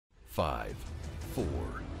5, 4,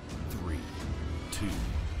 3, 2,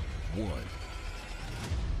 1.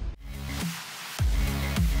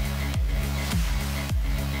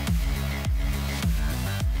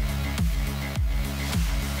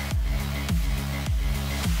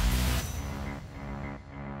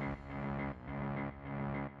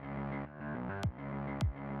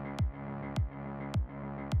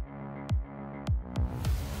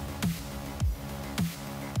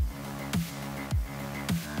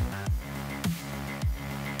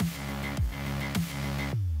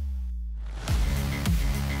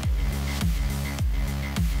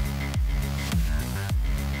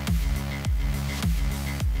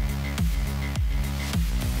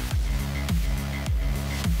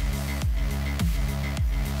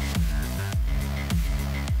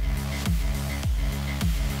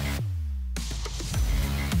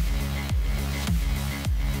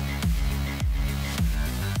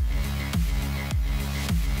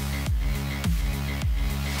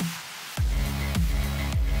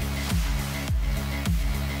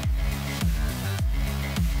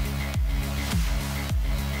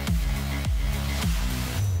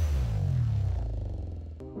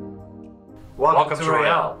 Welcome to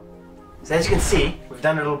Royale. So as you can see, we've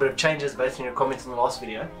done a little bit of changes based on your comments in the last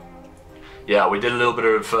video. Yeah, we did a little bit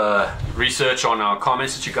of research on our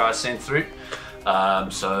comments that you guys sent through.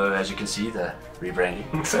 So as you can see, the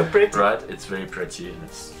rebranding. So pretty. Right, it's very pretty and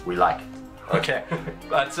we like it. Okay,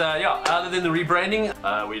 but yeah, other than the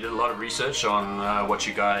rebranding, we did a lot of research on what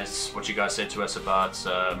you guys said to us about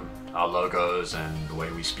our logos and the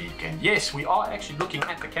way we speak. And yes, we are actually looking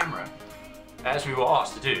at the camera, as we were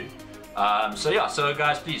asked to do. So yeah, so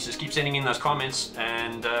guys, please just keep sending in those comments,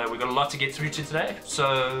 and we've got a lot to get through to today, so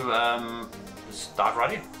let's dive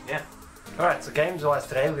right in. Yeah. Alright, so games-wise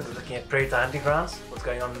today we're going to be looking at Predator Hunting Grounds, what's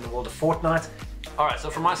going on in the world of Fortnite. Alright, so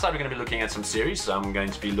from my side we're going to be looking at some series. So I'm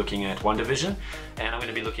going to be looking at WandaVision, and I'm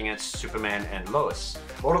going to be looking at Superman and Lois.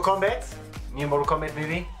 Mortal Kombat, new Mortal Kombat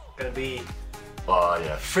movie, going to be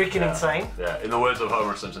freaking insane. Yeah, in the words of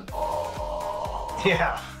Homer Simpson. Oh.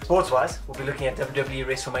 Yeah. Sports-wise, we'll be looking at WWE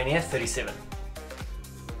WrestleMania 37.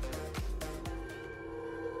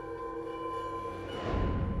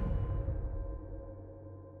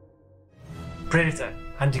 Predator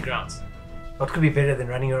Hunting Grounds. What could be better than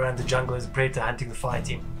running around the jungle as a predator hunting the fire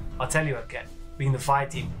team? I'll tell you what can, being the fire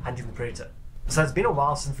team hunting the predator. So it's been a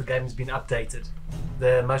while since the game has been updated.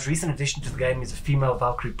 The most recent addition to the game is a female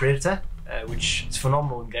Valkyrie Predator, which is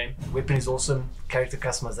phenomenal in game. The weapon is awesome, character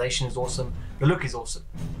customization is awesome, the look is awesome.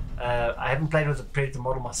 I haven't played with the Predator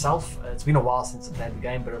model myself. It's been a while since I played the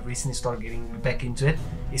game, but I've recently started getting back into it,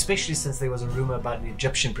 especially since there was a rumor about an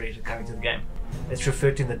Egyptian Predator coming to the game. It's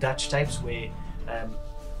referred to in the Dutch tapes where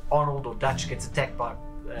Arnold or Dutch gets attacked by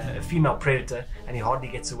a female Predator and he hardly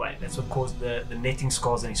gets away. That's what caused the netting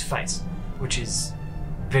scars on his face, which is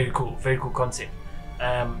very cool concept.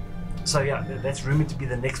 So yeah, that's rumored to be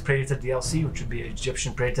the next Predator DLC, which would be an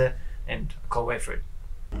Egyptian Predator, and I can't wait for it.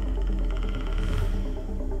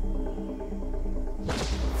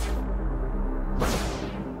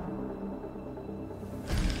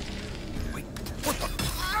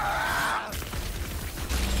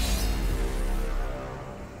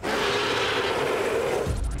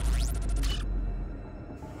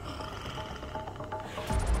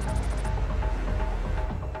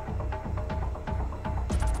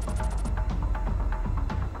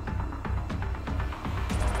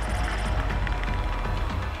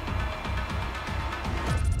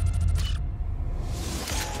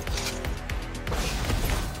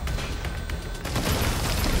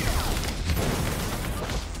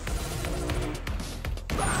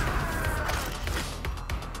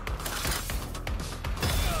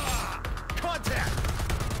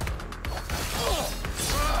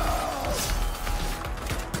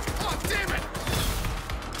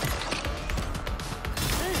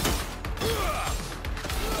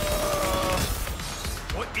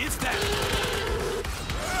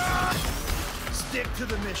 Stick to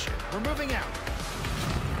the mission. We're moving out.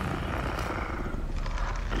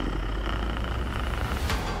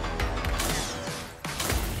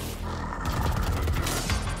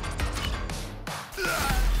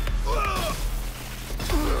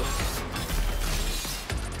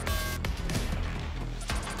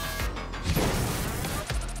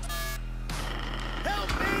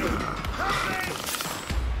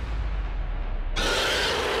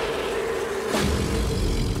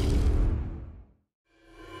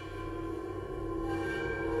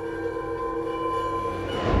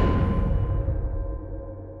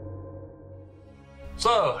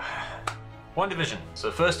 So, WandaVision. So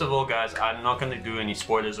first of all, guys, I'm not going to do any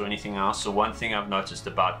spoilers or anything else. So one thing I've noticed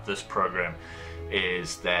about this program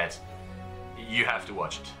is that you have to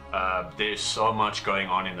watch it. There's so much going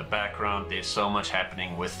on in the background. There's so much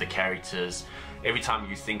happening with the characters. Every time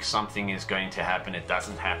you think something is going to happen, it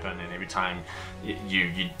doesn't happen, and every time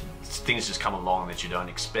things just come along that you don't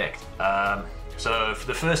expect. So for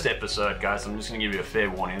the first episode, guys, I'm just going to give you a fair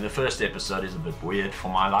warning. The first episode is a bit weird for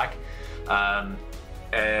my like,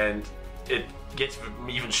 and it gets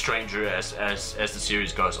even stranger as the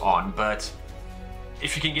series goes on. But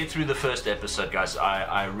if you can get through the first episode, guys,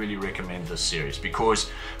 I really recommend this series, because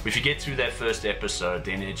if you get through that first episode,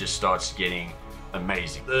 then it just starts getting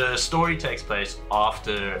amazing. The story takes place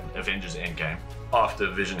after Avengers Endgame, after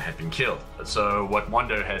Vision had been killed. So what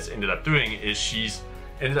Wanda has ended up doing is she's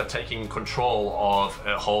ended up taking control of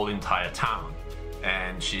a whole entire town,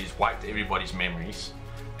 and she's wiped everybody's memories,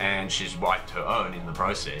 and she's wiped her own in the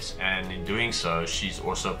process. And in doing so, she's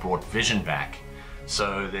also brought Vision back,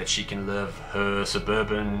 so that she can live her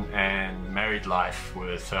suburban and married life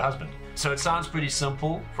with her husband. So it sounds pretty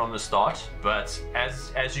simple from the start, but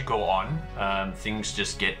as you go on, things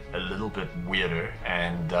just get a little bit weirder,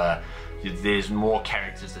 and there's more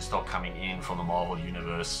characters that start coming in from the Marvel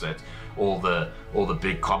universe that all the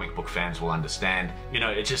big comic book fans will understand. You know,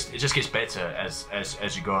 it just gets better as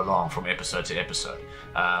you go along from episode to episode.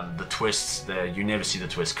 The twists, you never see the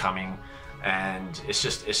twist coming. And it's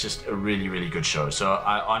just a really good show. So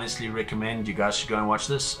I honestly recommend you guys should go and watch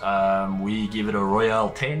this. We give it a Royale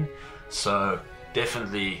 10, so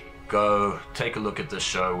definitely go take a look at this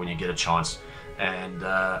show when you get a chance. And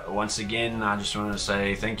once again, I just want to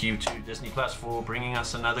say thank you to Disney Plus for bringing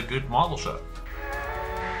us another good Marvel show.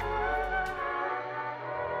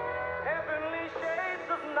 Heavenly shades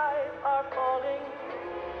of night are falling.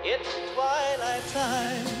 It's twilight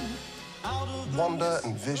time. Wanda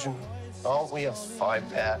and Vision, aren't we a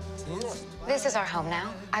five-pair? This is our home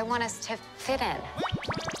now. I want us to fit in.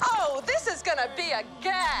 Oh, this is gonna be a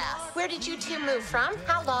gas! Where did you two move from?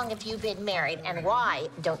 How long have you been married? And why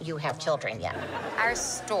don't you have children yet? Our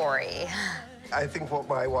story. I think what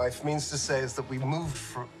my wife means to say is that we moved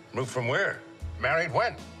from... Moved from where? Married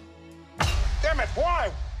when? Damn it, why?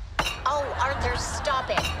 Oh, Arthur, stop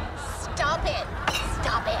it. Stop it.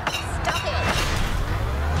 Stop it. Stop it.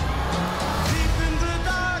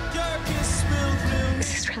 Is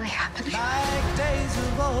this really happening? Like days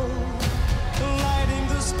of old, lighting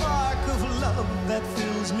the spark of love that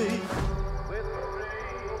fills me.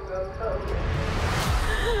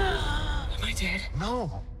 Am I dead?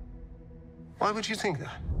 No. Why would you think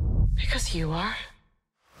that? Because you are.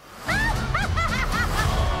 Each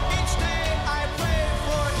day I pray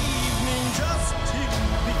for evening just to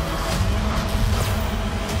be.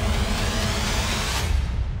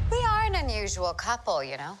 We are an unusual couple,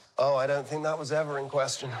 you know. Oh, I don't think that was ever in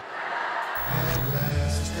question.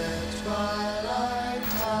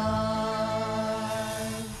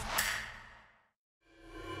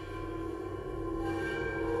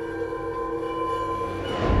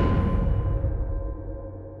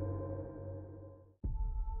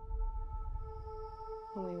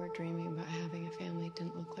 When we were dreaming about having a family, it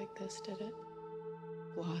didn't look like this, did it?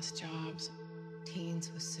 Lost jobs,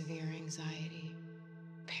 teens with severe anxiety,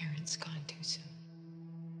 parents gone too soon.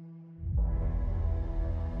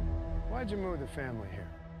 Why'd you move the family here?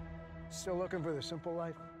 Still looking for the simple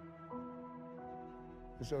life?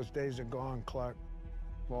 'Cause those days are gone, Clark.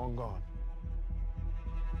 Long gone.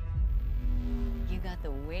 You got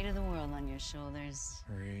the weight of the world on your shoulders.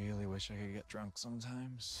 Really wish I could get drunk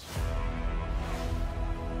sometimes.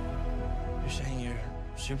 You're saying you're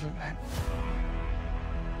Superman?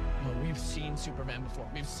 Well, we've seen Superman before.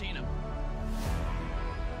 We've seen him.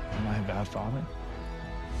 Am I a bad father?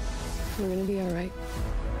 We're gonna be all right.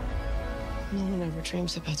 No one ever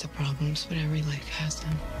dreams about the problems, but every life has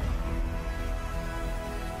them.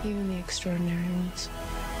 Even the extraordinary ones.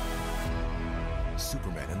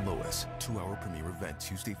 Superman and Lois, 2-hour premiere event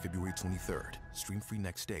Tuesday, February 23rd. Stream free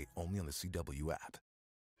next day only on the CW app.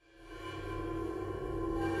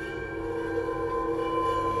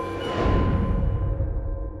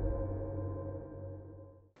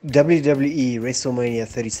 WWE WrestleMania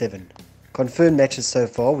 37. Confirmed matches so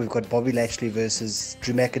far. We've got Bobby Lashley versus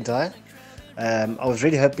Drew McIntyre. I was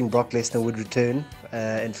really hoping Brock Lesnar would return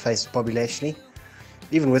and face Bobby Lashley.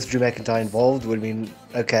 Even with Drew McIntyre involved, would have been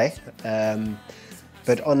okay.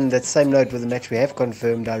 But on that same note, with the match we have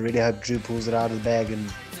confirmed, I really hope Drew pulls it out of the bag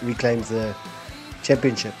and reclaims the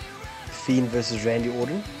championship. Fiend versus Randy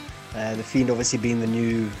Orton. The Fiend obviously being the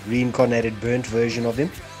new reincarnated burnt version of him.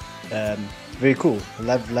 Very cool.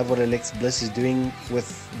 Love what Alexa Bliss is doing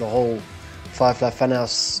with the whole Firefly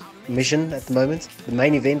Funhouse mission at the moment. The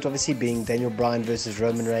main event obviously being Daniel Bryan versus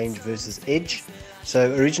Roman Reigns versus Edge.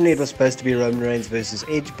 So originally it was supposed to be Roman Reigns versus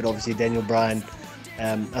Edge, but obviously Daniel Bryan,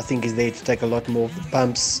 I think, is there to take a lot more of the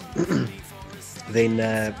bumps than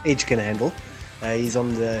Edge can handle. He's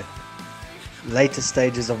on the later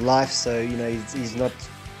stages of life, so you know he's not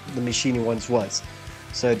the machine he once was.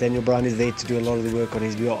 So Daniel Bryan is there to do a lot of the work on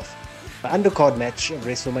his behalf. The undercard match of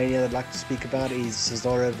WrestleMania that I'd like to speak about is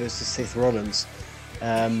Cesaro versus Seth Rollins.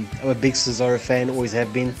 I'm a big Cesaro fan, always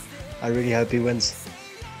have been. I really hope he wins.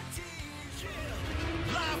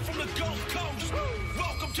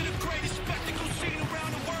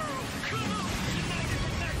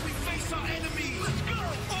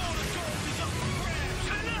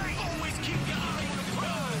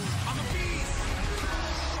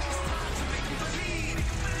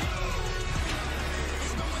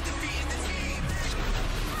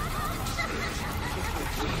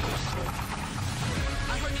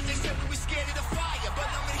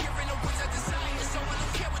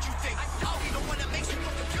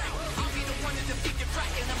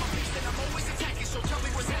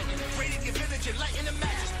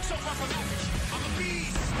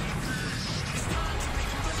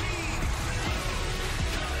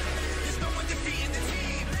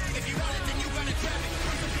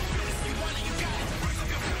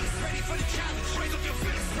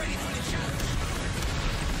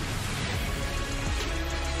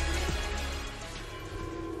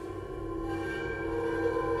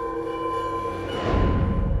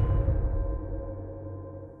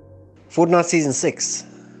 Fortnite Season 6.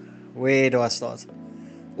 Where do I start?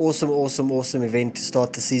 Awesome event to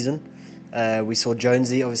start the season. We saw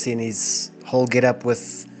Jonesy obviously in his whole get-up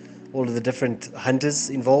with all of the different hunters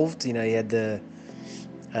involved. You know, he had the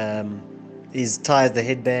his tie, the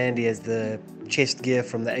headband, he has the chest gear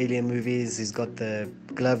from the Alien movies, he's got the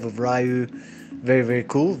glove of Ryu. Very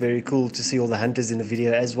cool. Very cool to see all the hunters in the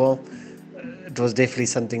video as well. It was definitely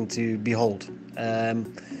something to behold.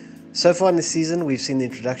 So far in the season, we've seen the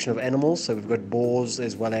introduction of animals. So we've got boars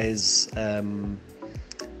as well as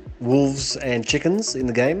wolves and chickens in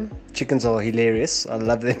the game. Chickens are hilarious. I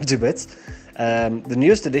love them to bits. The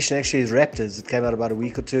newest addition actually is raptors. It came out about a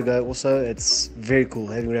week or two ago also. It's very cool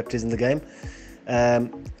having raptors in the game.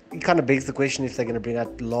 It kind of begs the question if they're going to bring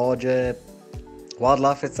out larger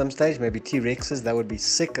wildlife at some stage. Maybe T-Rexes. That would be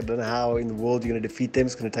sick. I don't know how in the world you're going to defeat them.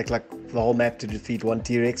 It's going to take like the whole map to defeat one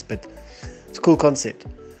T-Rex, but it's a cool concept.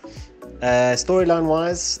 Storyline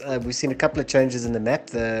wise, we've seen a couple of changes in the map.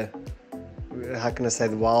 The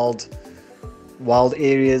wild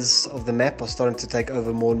areas of the map are starting to take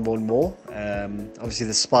over more and more. Obviously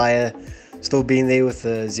the Spire still being there with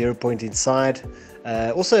the 0 point inside.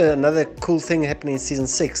 Also another cool thing happening in Season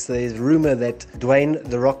 6, there's rumor that Dwayne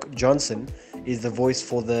 "The Rock" Johnson is the voice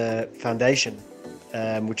for the Foundation,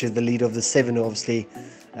 which is the leader of the Seven, who obviously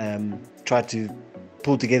tried to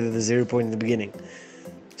pull together the 0 point in the beginning.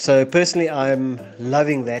 So personally, I'm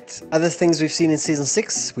loving that. Other things we've seen in Season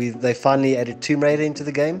 6, they finally added Tomb Raider into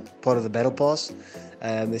the game, part of the Battle Pass.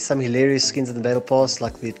 There's some hilarious skins in the Battle Pass,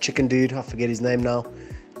 like the chicken dude, I forget his name now,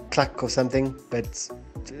 Cluck or something, but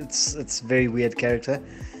it's a very weird character.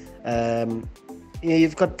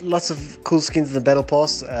 You've got lots of cool skins in the Battle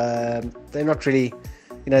Pass. They're not really,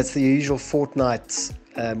 it's the usual Fortnite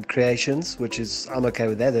creations, which is, I'm okay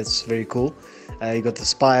with that. That's very cool. You got the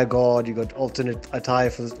Spire Guard, you got alternate attire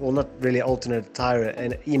for, well, not really alternate attire,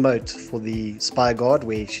 an emote for the Spire Guard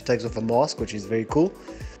where she takes off a mask, which is very cool.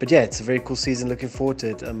 But yeah, it's a very cool season. Looking forward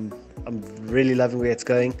to it. I'm really loving where it's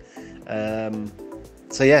going.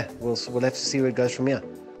 So yeah, we'll have to see where it goes from here.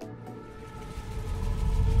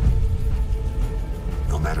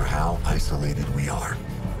 No matter how isolated we are,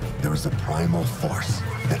 there is a primal force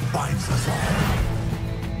that binds us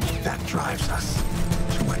all, that drives us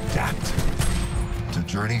to adapt, to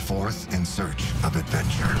journey forth in search of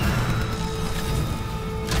adventure,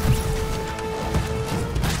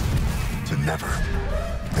 to never,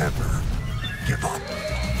 ever give up,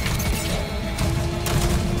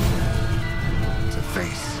 to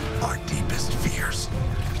face our deepest fears,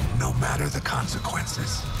 no matter the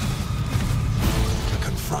consequences, to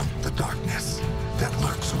confront the darkness that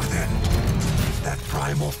lurks within. That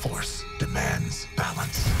primal force demands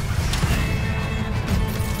balance.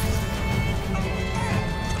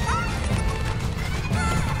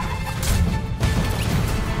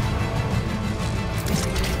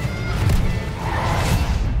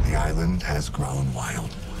 The island has grown wild,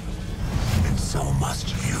 and so must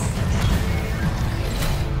you.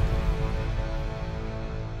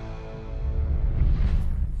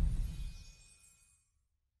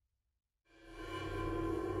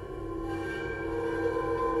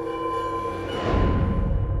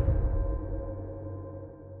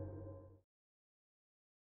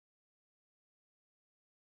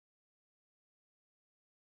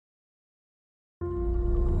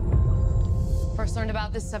 First learned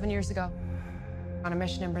about this 7 years ago. On a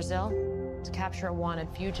mission in Brazil to capture a wanted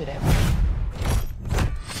fugitive.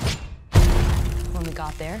 When we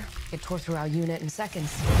got there, it tore through our unit in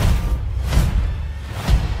seconds.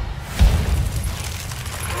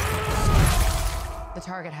 The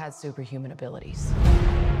target had superhuman abilities.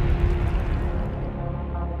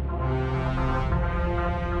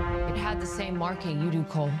 It had the same marking you do,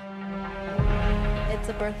 Cole. It's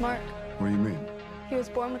a birthmark. What do you mean? He was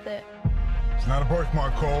born with it. It's not a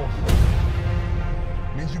birthmark, Cole.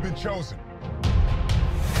 It means you've been chosen.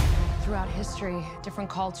 Throughout history,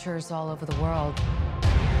 different cultures all over the world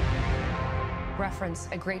reference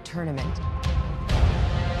a great tournament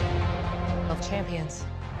of champions.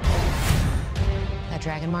 That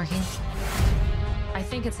dragon marking? I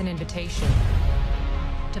think it's an invitation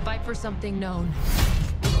to fight for something known.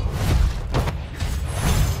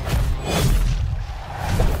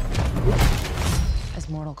 As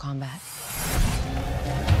Mortal Kombat.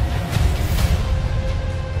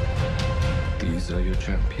 These are your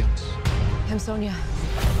champions. I'm Sonya.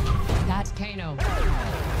 That's Kano.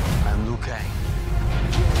 I'm Liu Kang.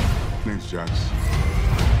 Name's Jax.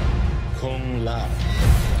 Kung Lao.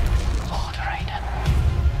 Lord Raiden.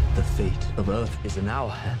 The fate of Earth is in our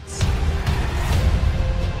hands.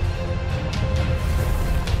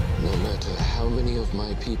 No matter how many of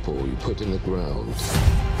my people you put in the ground,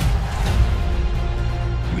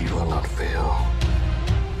 we will not fail.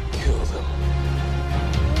 Kill them.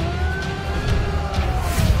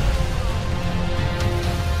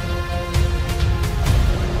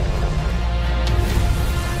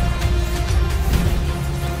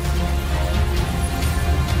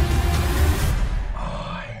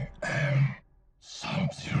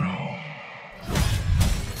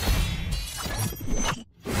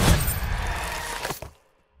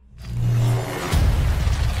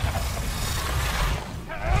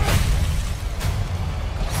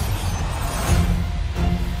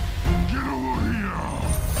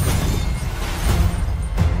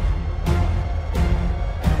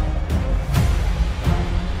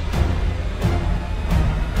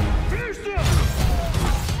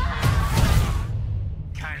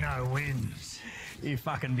 You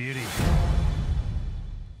fucking beauty.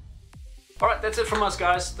 Alright, that's it from us,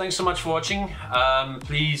 guys. Thanks so much for watching.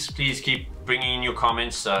 Please keep bringing in your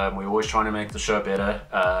comments. We're always trying to make the show better.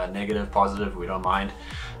 Negative, positive, we don't mind.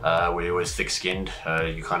 We're always thick-skinned.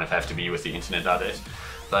 You kind of have to be with the internet nowadays.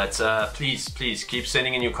 But please keep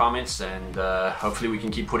sending in your comments, and hopefully we can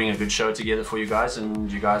keep putting a good show together for you guys, and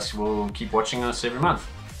you guys will keep watching us every month.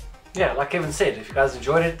 Yeah, like Kevin said, if you guys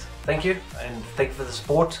enjoyed it, thank you, and thank you for the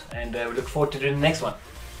support, and we look forward to doing the next one.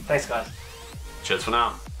 Thanks, guys. Cheers for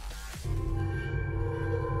now.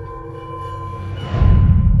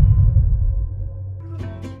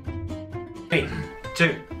 3,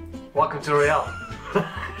 2, welcome to Royale.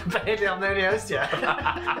 Baby, I'm the only host here.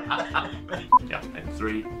 Yeah, and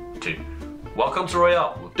 3, 2, welcome to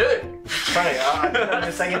Royale. We'll do it. Sorry, I didn't want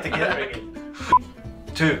to say it together again.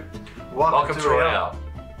 2, welcome to Royale.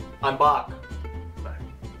 I'm back.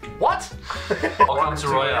 What? Welcome to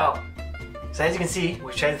Royale. So as you can see,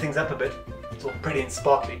 we've changed things up a bit. It's all pretty and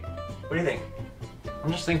sparkly. What do you think?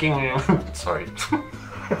 I'm just thinking. Sorry.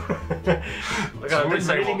 Look, I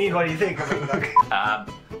really need what do you think? I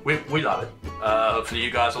mean, we love it. Hopefully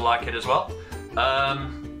you guys will like it as well.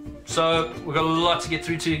 So we've got a lot to get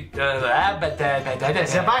through to.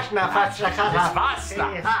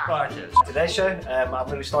 Today's show, I'm going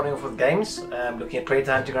to be starting off with games. Looking at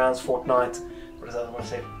Predator, Hunting Grounds, Fortnite. What is that I want to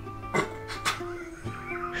say?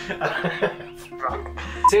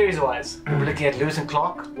 Series-wise, we're looking at Lewis and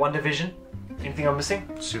Clark, WandaVision. Anything I'm missing?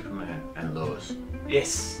 Superman and Lois.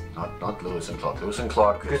 Yes. Not Lewis and Clark. Lewis and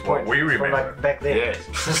Clark Good is point. what we remember. Like back then. Yes.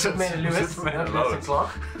 Superman and Lewis, Superman not and Lewis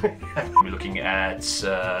Lois. and Clark. We're looking at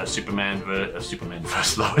Superman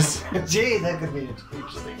vs. Lois. Gee, that could be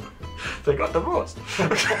interesting. They got divorced.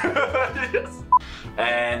 Yes.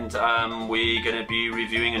 And we're going to be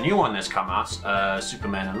reviewing a new one that's come out,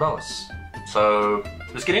 Superman and Lois. So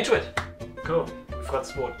let's get into it. Cool. We've got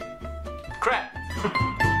sport. Crap.